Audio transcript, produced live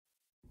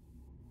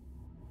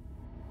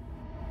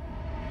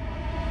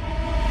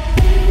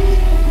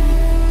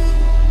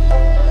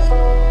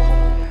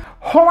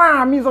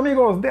Hola mis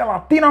amigos de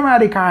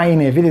Latinoamérica,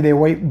 en el video de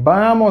hoy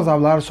vamos a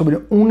hablar sobre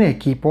un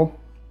equipo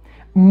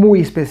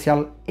muy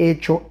especial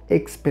hecho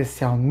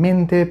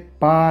especialmente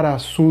para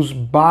sus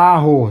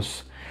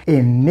bajos.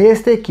 En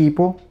este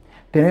equipo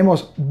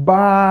tenemos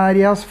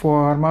varias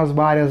formas,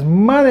 varias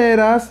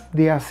maneras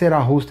de hacer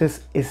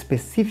ajustes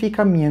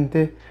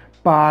específicamente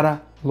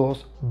para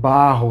los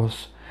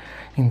bajos.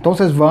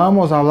 Entonces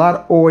vamos a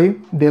hablar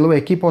hoy del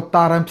equipo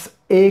Taramps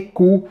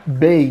EQ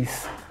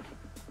BASS.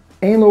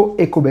 En lo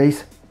EQ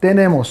BASS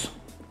tenemos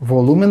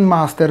Volumen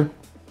Master,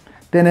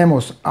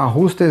 tenemos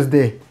ajustes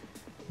de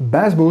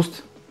Bass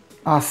Boost,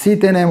 así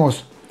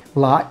tenemos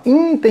la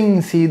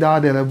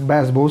intensidad del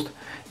Bass Boost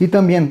y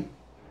también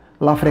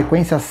la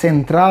frecuencia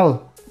central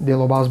de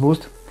lo Bass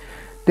Boost.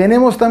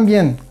 Tenemos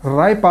también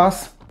High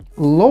Pass,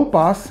 Low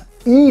Pass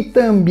y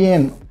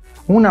también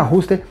un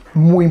ajuste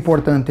muy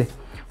importante,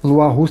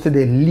 el ajuste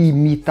de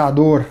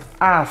limitador.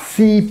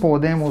 Así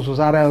podemos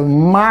usar el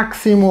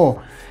máximo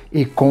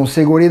y con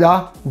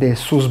seguridad de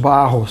sus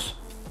bajos.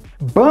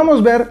 Vamos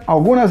a ver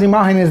algunas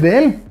imágenes de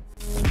él.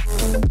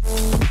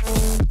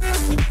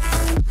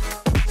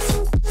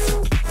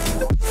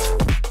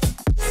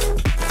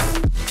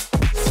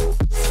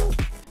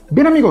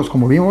 Bien amigos,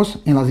 como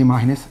vimos en las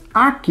imágenes,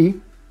 aquí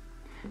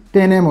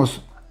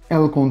tenemos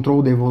el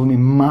control de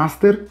volumen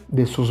master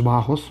de sus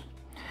bajos.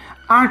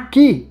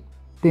 Aquí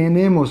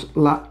tenemos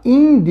la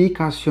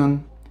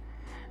indicación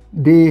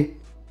de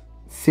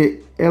si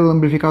el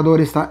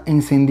amplificador está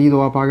encendido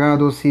o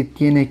apagado, si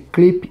tiene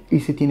clip y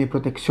si tiene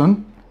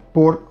protección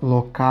por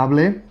lo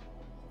cable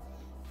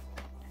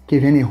que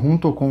viene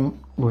junto con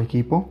el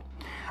equipo.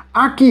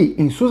 Aquí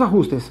en sus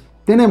ajustes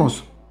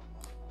tenemos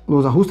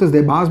los ajustes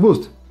de Bass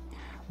Boost,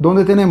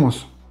 donde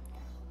tenemos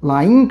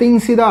la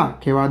intensidad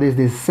que va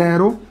desde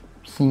 0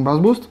 sin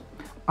Bass Boost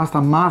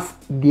hasta más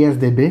 10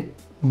 dB,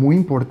 muy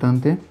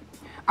importante.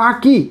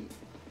 Aquí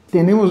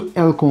tenemos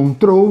el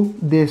control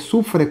de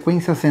su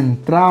frecuencia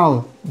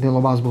central de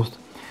lo Bass Boost.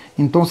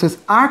 Entonces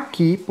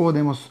aquí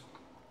podemos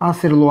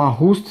hacer los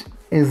ajustes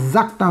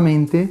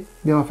exactamente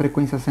de la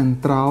frecuencia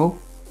central,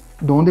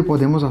 donde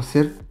podemos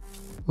hacer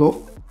los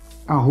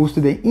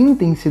ajustes de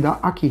intensidad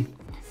aquí.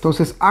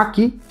 Entonces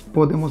aquí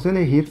podemos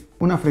elegir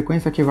una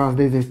frecuencia que va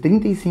desde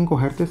 35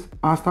 Hz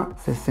hasta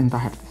 60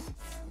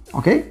 Hz.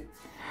 ¿Ok?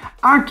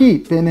 Aquí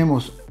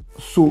tenemos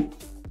su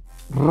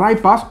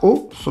High Pass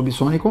o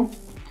subsónico,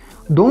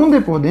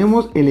 donde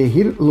podemos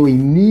elegir lo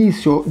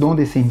inicio,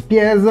 donde se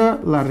empieza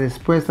la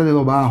respuesta de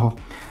lo bajo.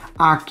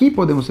 Aquí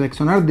podemos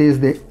seleccionar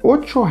desde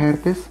 8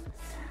 Hz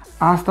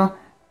hasta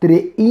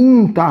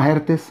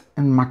 30 Hz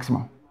en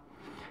máximo.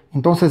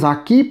 Entonces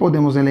aquí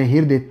podemos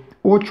elegir de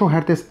 8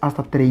 Hz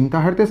hasta 30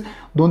 Hz,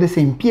 donde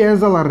se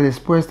empieza la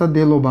respuesta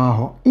de lo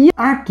bajo. Y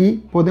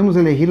aquí podemos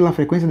elegir la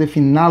frecuencia de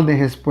final de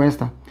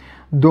respuesta,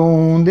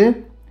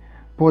 donde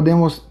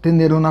podemos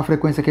tener una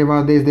frecuencia que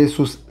va desde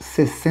sus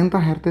 60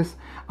 Hz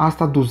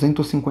hasta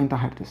 250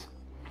 Hz.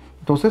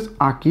 Entonces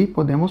aquí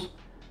podemos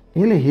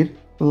elegir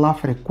la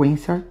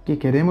frecuencia que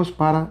queremos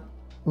para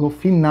lo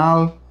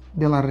final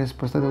de la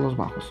respuesta de los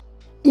bajos.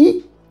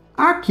 Y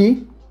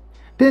aquí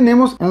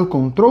tenemos el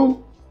control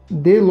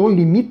de lo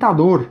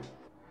limitador.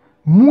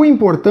 Muy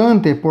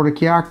importante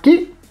porque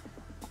aquí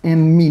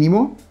en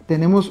mínimo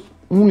tenemos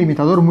un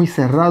limitador muy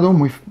cerrado,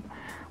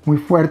 muy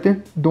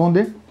fuerte,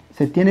 donde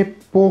se tiene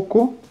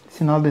poco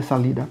señal de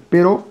salida,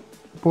 pero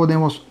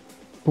podemos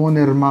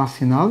poner más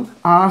señal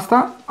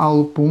hasta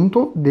al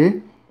punto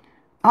de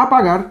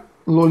apagar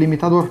lo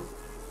limitador,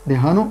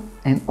 dejando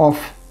en off.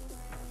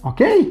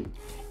 Ok,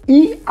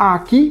 y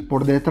aquí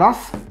por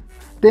detrás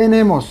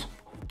tenemos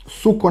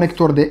su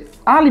conector de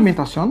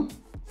alimentación,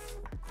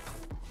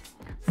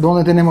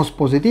 donde tenemos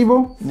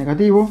positivo,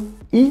 negativo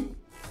y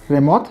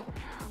remote,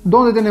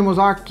 donde tenemos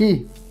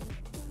aquí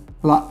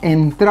la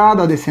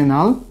entrada de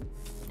señal,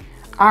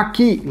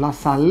 aquí la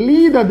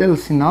salida del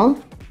señal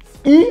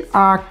y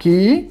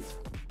aquí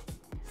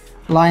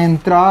la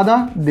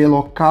entrada de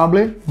lo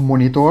cable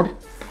monitor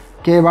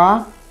que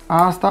va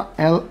hasta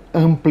el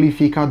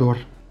amplificador.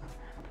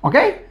 ¿Ok?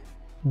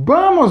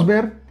 Vamos a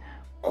ver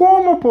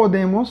cómo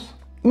podemos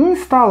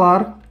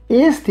instalar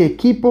este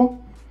equipo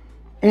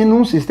en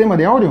un sistema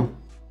de audio.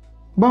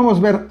 Vamos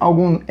a ver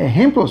algunos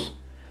ejemplos.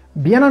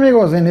 Bien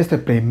amigos, en este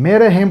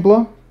primer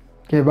ejemplo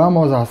que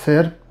vamos a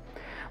hacer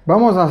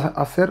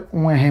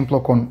un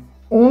ejemplo con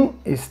un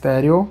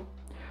estéreo,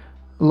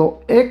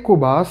 lo EQ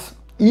BASS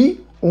y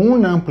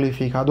un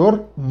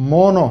amplificador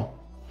mono.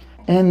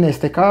 En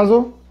este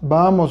caso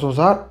vamos a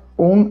usar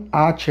un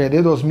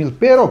HD 2000,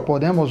 pero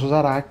podemos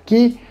usar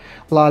aquí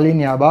la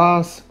línea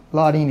Bass,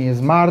 la línea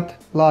Smart,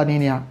 la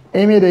línea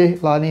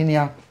MD, la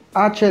línea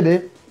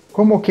HD,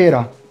 como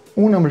quiera,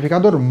 un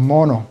amplificador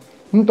mono.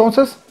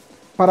 Entonces,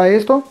 para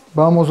esto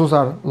vamos a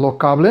usar los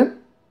cables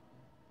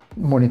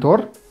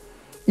monitor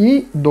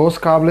y dos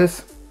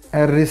cables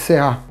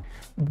RCA.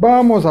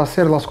 Vamos a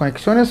hacer las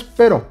conexiones,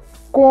 pero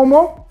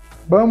 ¿cómo?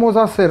 Vamos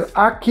a hacer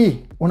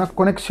aquí una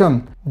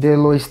conexión de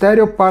lo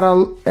estéreo para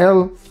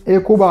el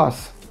EQ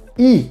BASS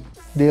y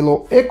de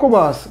lo EQ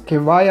BASS que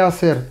vaya a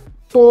ser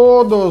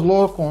todos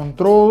los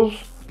controles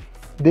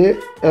del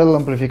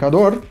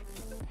amplificador.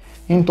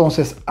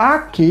 Entonces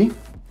aquí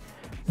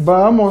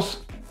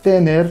vamos a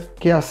tener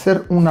que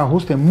hacer un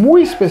ajuste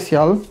muy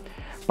especial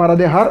para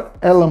dejar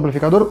el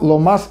amplificador lo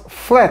más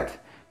flat,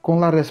 con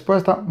la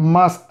respuesta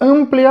más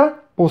amplia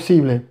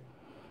posible.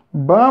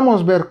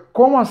 Vamos a ver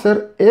cómo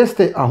hacer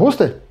este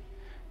ajuste.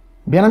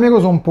 Bien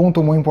amigos, un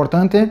punto muy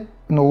importante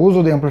no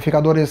uso de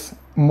amplificadores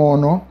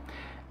mono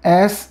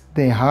es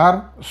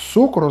dejar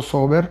su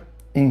crossover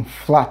en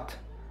flat,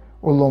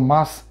 o lo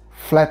más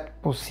flat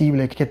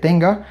posible, que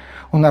tenga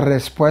una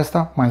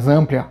respuesta más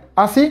amplia.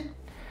 Así,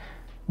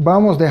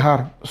 vamos a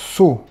dejar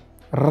su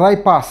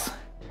high pass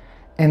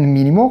en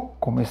mínimo,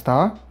 como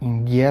está,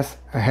 en 10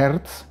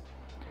 Hz.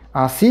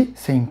 Así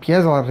se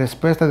empieza la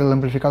respuesta del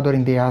amplificador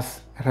en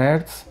 10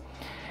 Hz.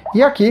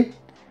 Y aquí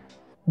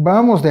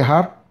vamos a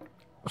dejar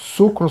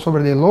su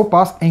crossover de low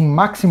pass en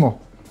máximo.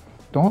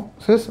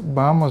 Entonces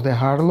vamos a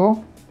dejarlo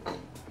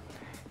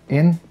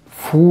en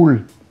full.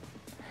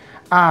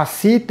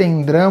 Así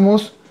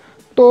tendremos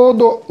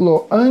todo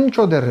lo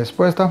ancho de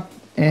respuesta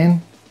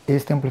en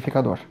este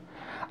amplificador.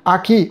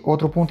 Aquí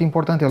otro punto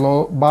importante,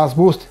 lo bass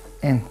boost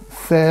en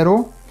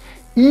 0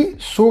 y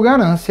su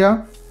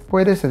ganancia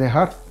puede se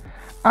dejar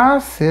a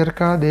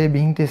cerca de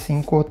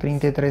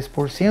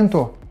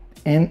 25-33%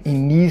 en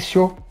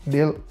inicio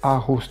del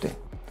ajuste.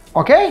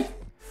 ¿Ok?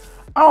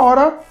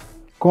 Ahora,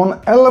 con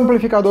el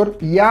amplificador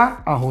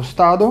ya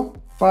ajustado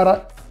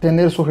para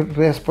tener su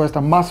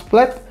respuesta más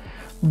flat,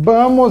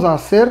 vamos a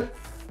hacer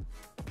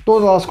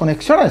todas las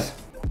conexiones.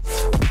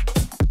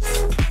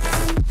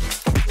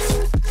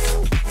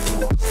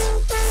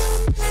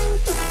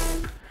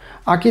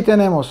 Aquí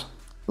tenemos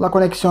la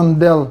conexión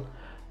del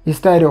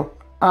estéreo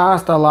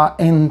hasta la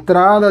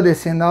entrada de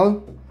señal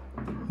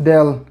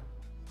del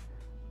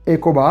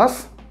EQ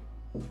BASS.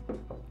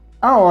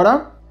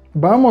 Ahora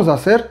vamos a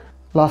hacer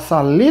la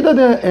salida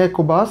de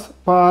EQ BASS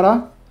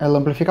para el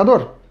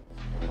amplificador.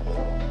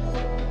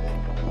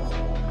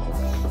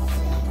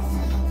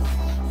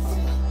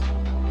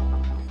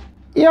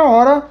 Y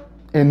ahora,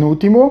 en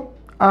último,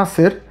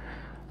 hacer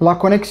la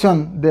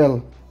conexión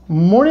del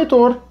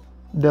monitor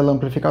del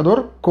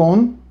amplificador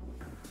con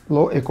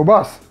lo EQ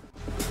BASS.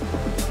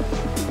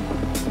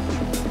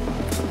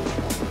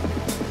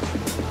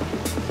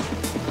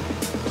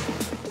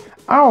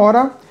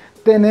 Ahora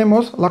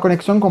tenemos la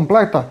conexión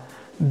completa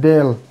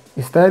del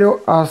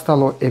estéreo hasta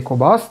lo EQ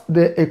BASS,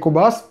 de EQ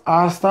BASS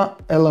hasta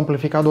el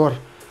amplificador.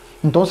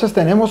 Entonces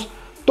tenemos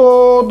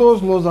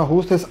todos los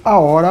ajustes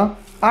ahora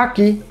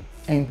aquí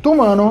en tu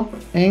mano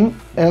en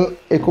el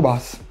EQ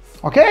BASS.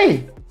 ¿Ok?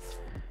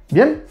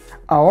 Bien,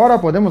 ahora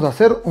podemos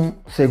hacer un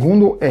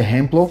segundo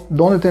ejemplo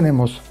donde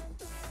tenemos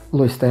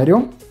lo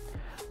estéreo,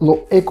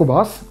 lo EQ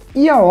BASS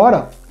y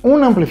ahora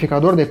un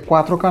amplificador de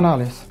 4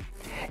 canales.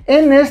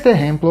 En este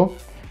ejemplo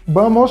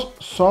vamos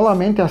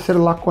solamente a hacer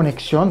la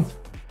conexión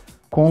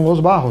con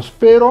los bajos,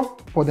 pero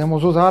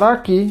podemos usar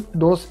aquí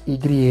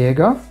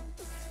 2Y,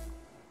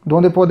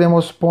 donde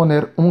podemos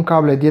poner un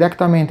cable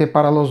directamente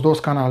para los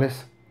dos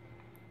canales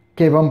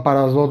que van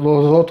para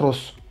los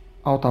otros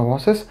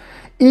altavoces,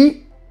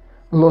 y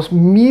los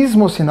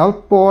mismos señal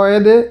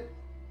puede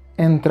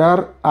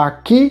entrar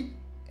aquí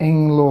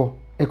en lo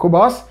EQ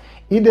BASS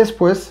y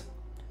después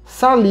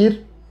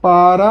salir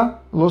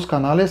para los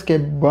canales que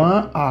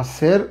van a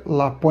hacer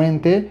la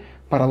puente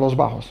para los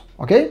bajos.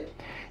 ¿Ok?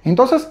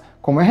 Entonces,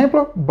 como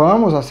ejemplo,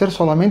 vamos a hacer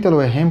solamente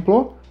el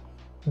ejemplo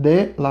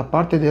de la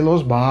parte de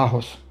los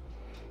bajos.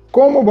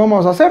 ¿Cómo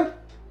vamos a hacer?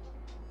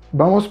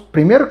 Vamos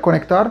primero a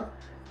conectar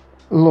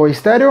lo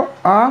estéreo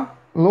a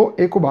lo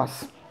EQ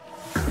BASS.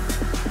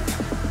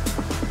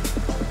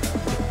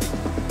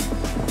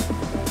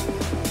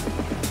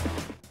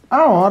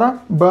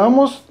 Ahora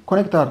vamos a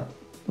conectar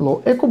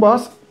lo EQ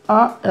BASS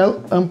a el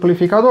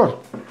amplificador.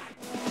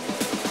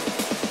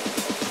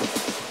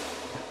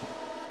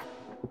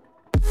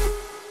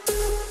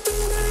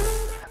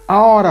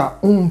 Ahora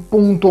un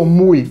punto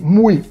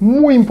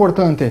muy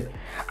importante.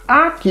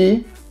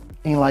 Aquí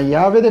en la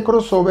llave de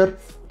crossover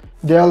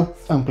del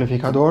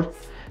amplificador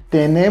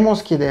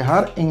tenemos que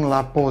dejar en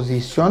la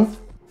posición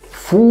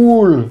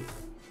full.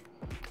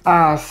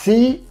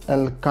 Así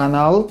el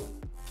canal,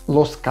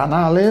 los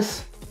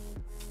canales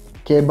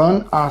que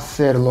van a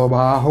hacer lo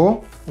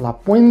bajo, la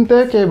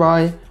puente que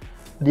va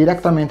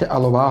directamente a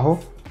lo bajo,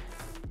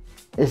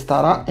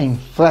 estará en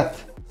flat.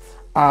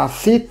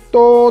 Así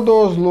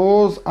todos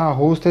los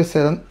ajustes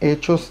serán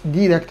hechos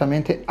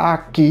directamente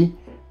aquí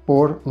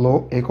por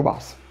lo EQ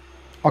BASS.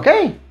 ¿Ok?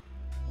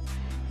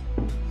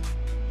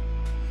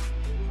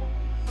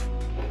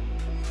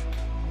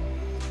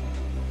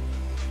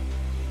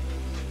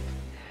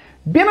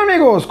 Bien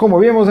amigos, como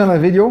vimos en el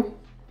video,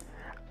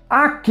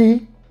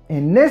 aquí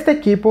en este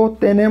equipo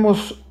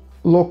tenemos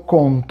lo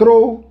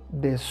control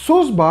de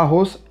sus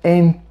bajos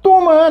en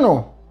tu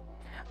mano.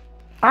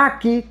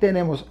 Aquí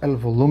tenemos el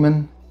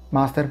Volumen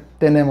Master,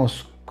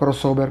 tenemos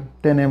crossover,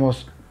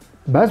 tenemos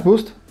bass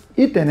boost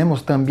y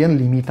tenemos también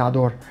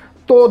limitador.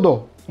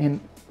 Todo en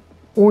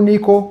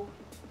único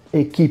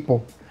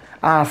equipo.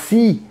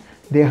 Así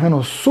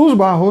dejando sus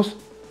bajos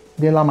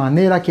de la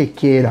manera que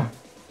quiera.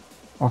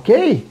 ¿Ok?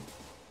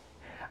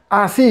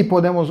 Así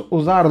podemos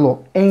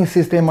usarlo en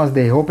sistemas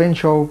de Open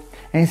Show,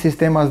 en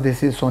sistemas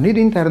de sonido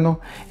interno,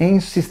 en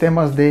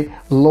sistemas de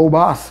low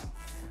bass.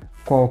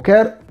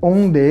 Cualquier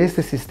un de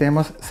estos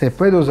sistemas se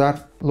puede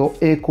usar lo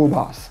EQ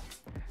BASS.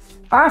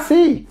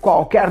 Así,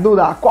 cualquier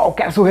duda,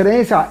 cualquier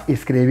sugerencia,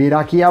 escribir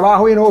aquí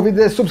abajo y no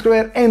olvides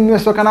suscribir en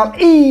nuestro canal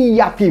y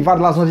activar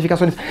las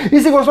notificaciones. Y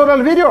si gustó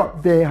del video,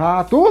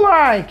 deja tu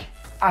like.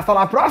 ¡Hasta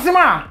la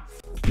próxima!